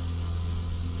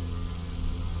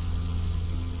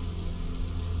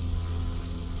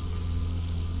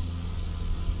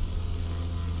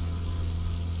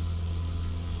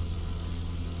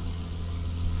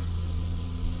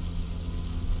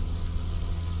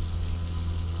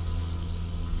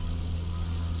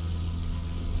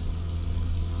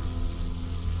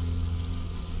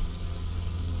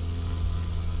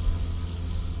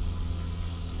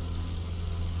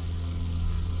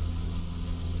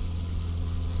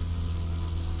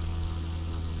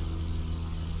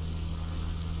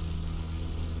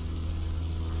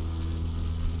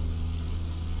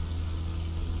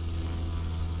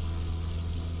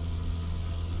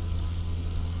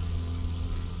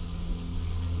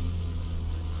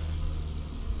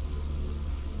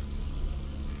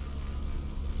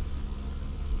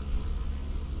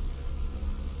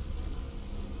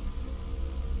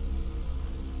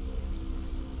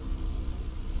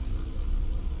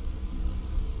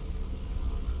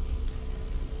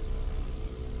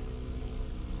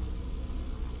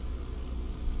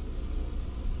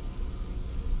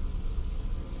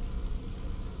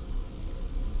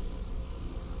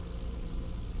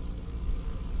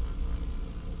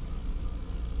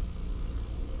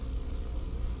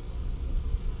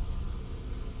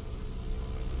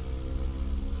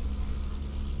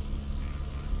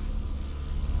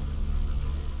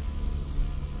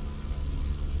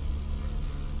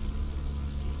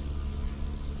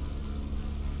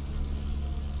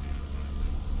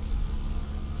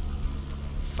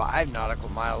 Five nautical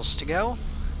miles to go.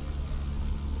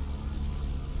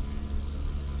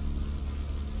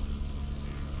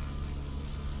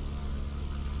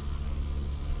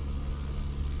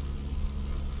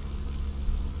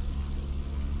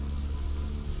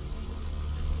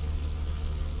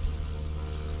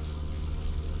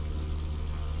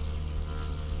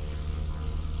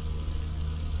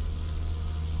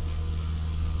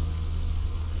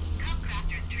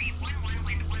 Crafters 311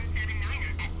 wind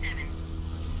 179er at 7.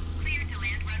 Clear to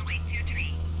land runway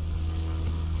 23.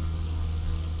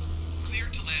 Clear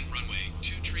to land runway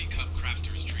 23 Cub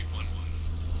Crafters 311.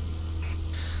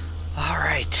 All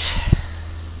right.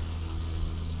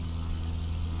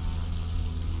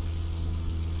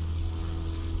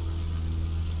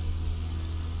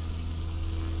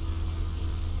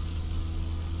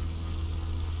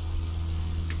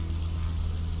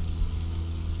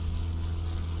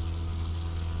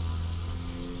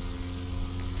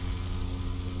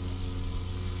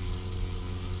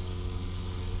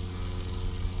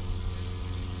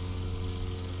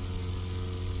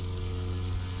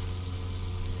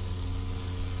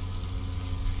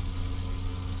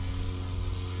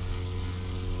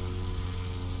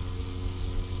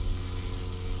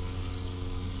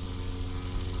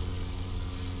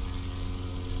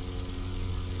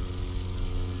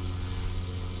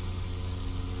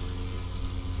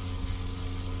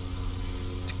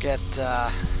 Get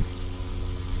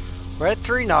we're at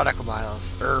 3 nautical miles,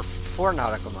 or 4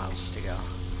 nautical miles to go.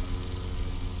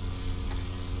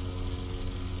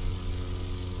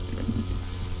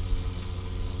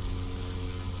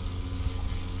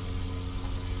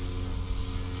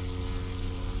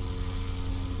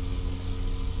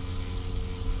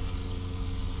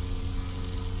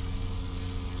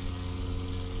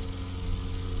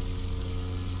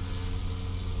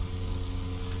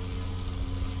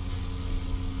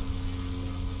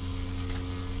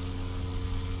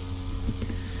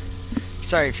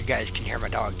 Sorry if you guys can hear my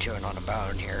dog chewing on a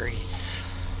bone here. He's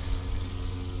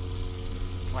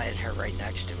laying here right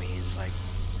next to me. He's like,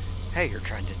 hey, you're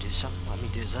trying to do something? Let me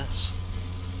do this.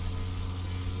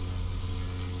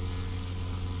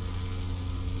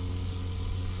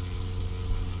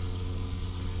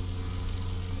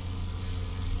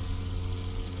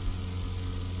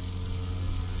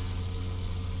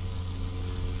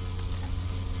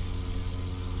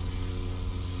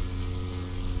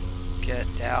 Get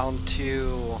down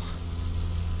to,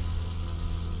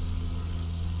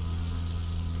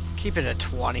 keep it at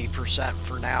 20%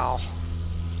 for now.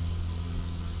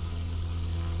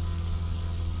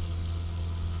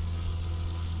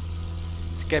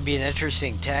 It's gonna be an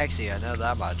interesting taxi, I know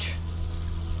that much.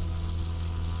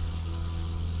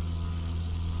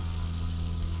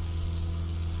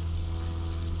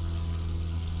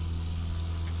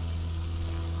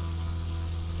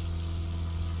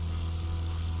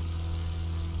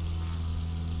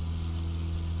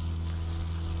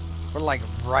 We're like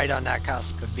right on that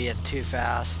cusp of being too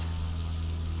fast.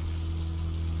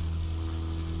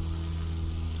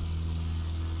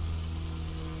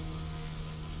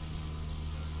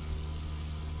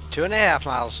 2.5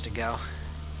 miles to go.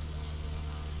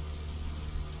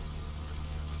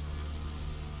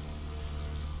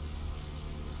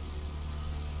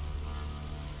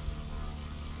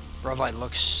 Runway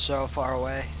looks so far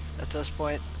away at this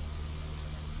point.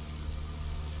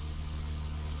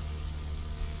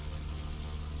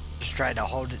 Just trying to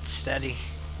hold it steady.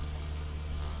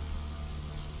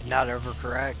 Not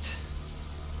overcorrect.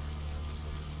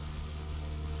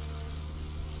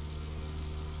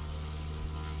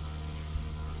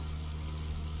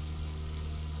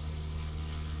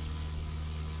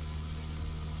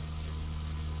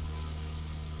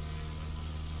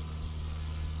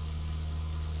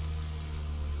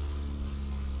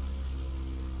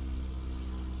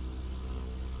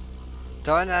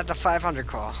 Done at the 500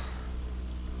 call.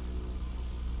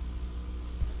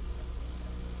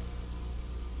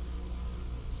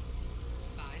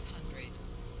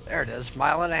 There it is, 1.5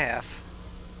 miles.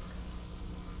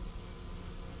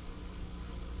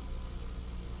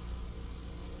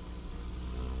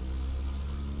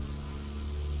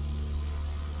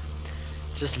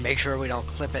 Just to make sure we don't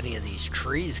clip any of these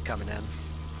trees coming in.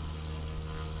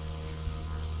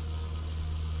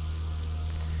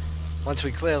 Once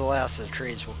we clear the last of the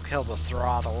trees, we'll kill the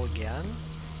throttle again.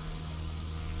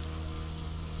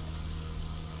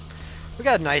 We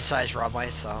got a nice sized runway,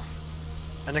 so.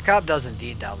 And the Cub doesn't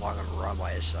need that long of a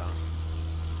runway, so.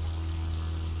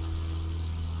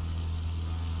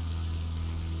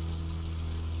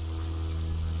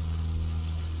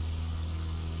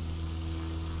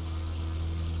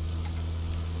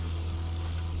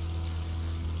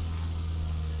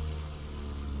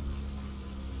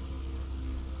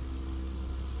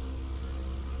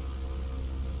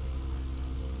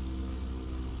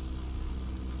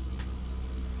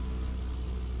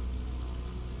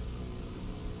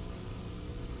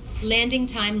 Landing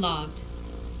time logged.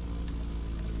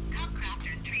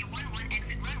 Cubcrafter 311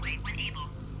 exit runway when able.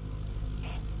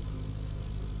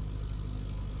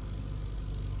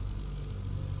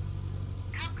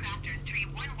 Cubcrafter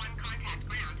 311 contact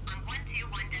ground on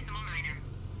 121.9er.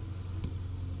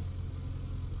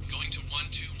 Going to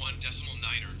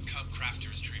 121.9er, Cub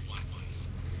Crafters Tree 11.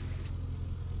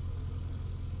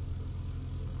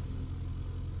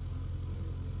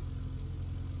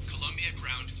 Columbia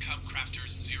Ground, Cub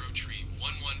Crafters 0 Tree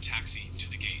 11 taxi to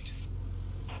the gate.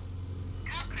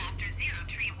 Cubcrafter 0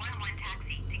 Tree 11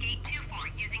 taxi to gate 24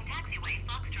 using taxiway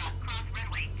Foxtrot cross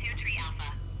runway 2 Tree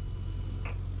Alpha.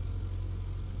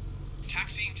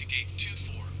 Taxiing to gate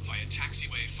 24 via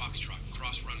taxiway Foxtrot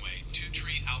cross runway 2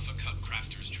 Tree Alpha Cub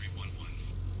Crafters Tree 11.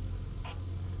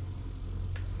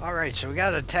 Alright, so we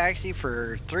got a taxi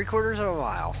for 3/4 of a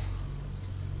mile.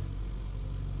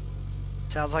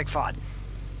 Sounds like fun.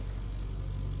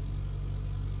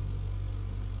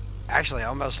 Actually,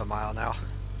 almost a mile now.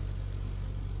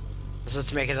 Because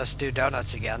it's making us do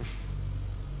donuts again.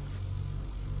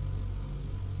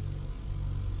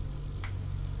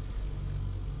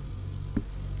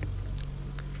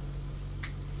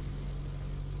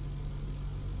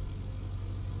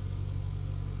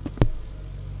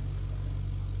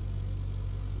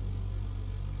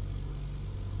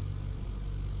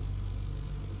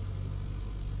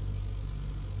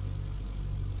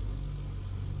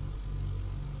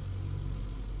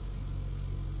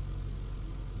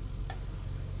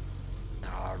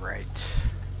 Alright.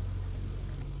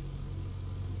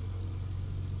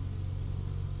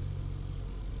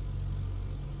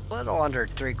 A little under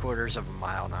 3/4 of a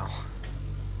mile now.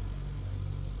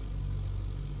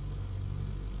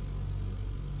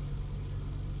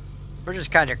 We're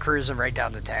just kind of cruising right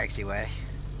down the taxiway.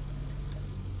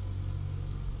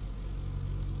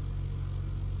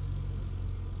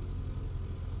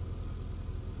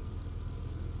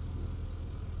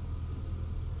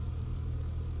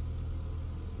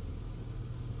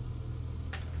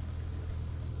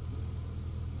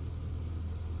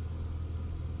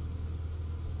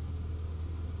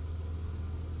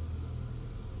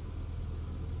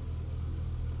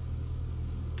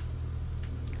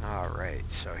 Alright,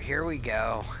 so here we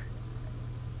go.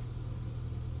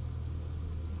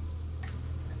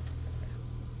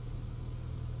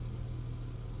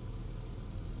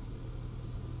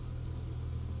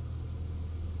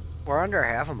 We're under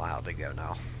 1/2 mile to go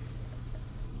now.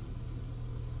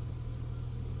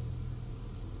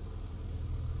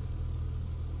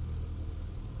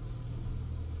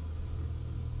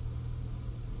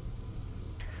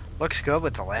 Looks good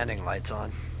with the landing lights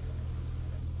on.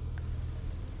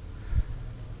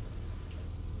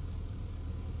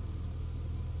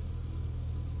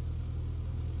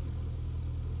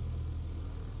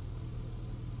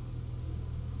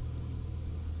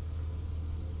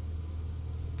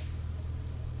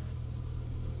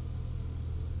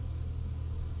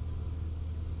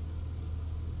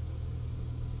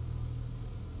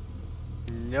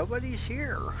 Nobody's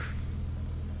here.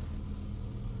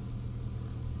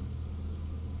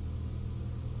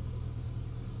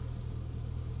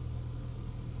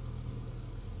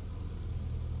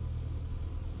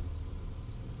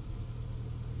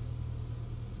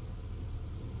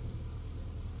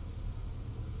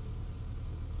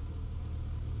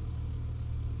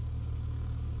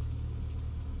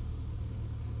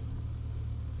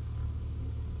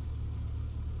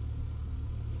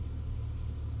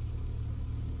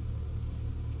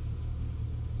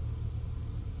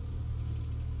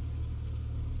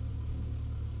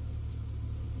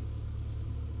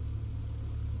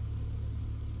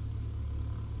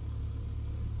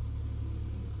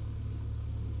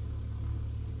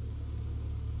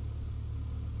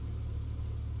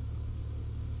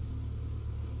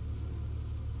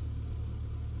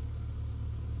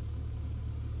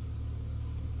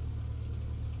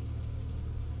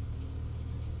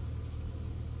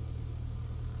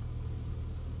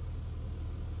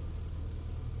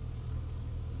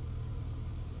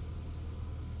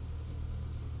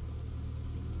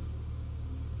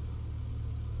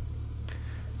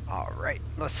 Alright,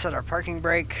 let's set our parking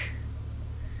brake.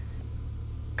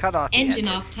 Cut off the Engine engine.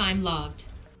 off time logged.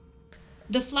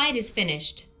 The flight is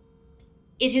finished.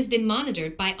 It has been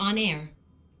monitored by OnAir.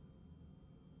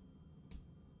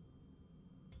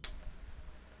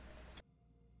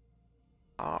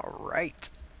 Alright.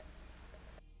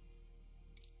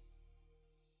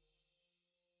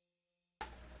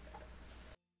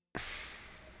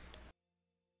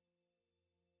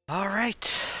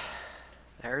 Alright.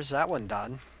 There's that one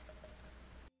done.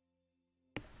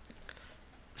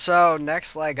 So,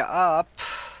 next leg up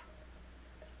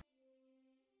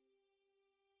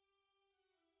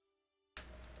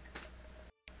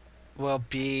will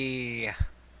be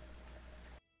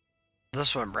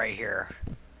this one right here.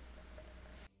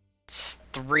 It's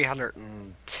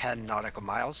 310 nautical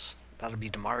miles. That'll be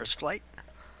tomorrow's flight.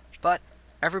 But,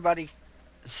 everybody,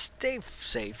 stay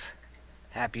safe.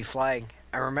 Happy flying.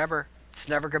 And remember, it's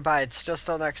never goodbye. It's just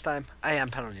till next time. I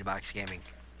am Penalty Box Gaming.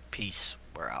 Peace.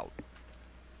 We're out.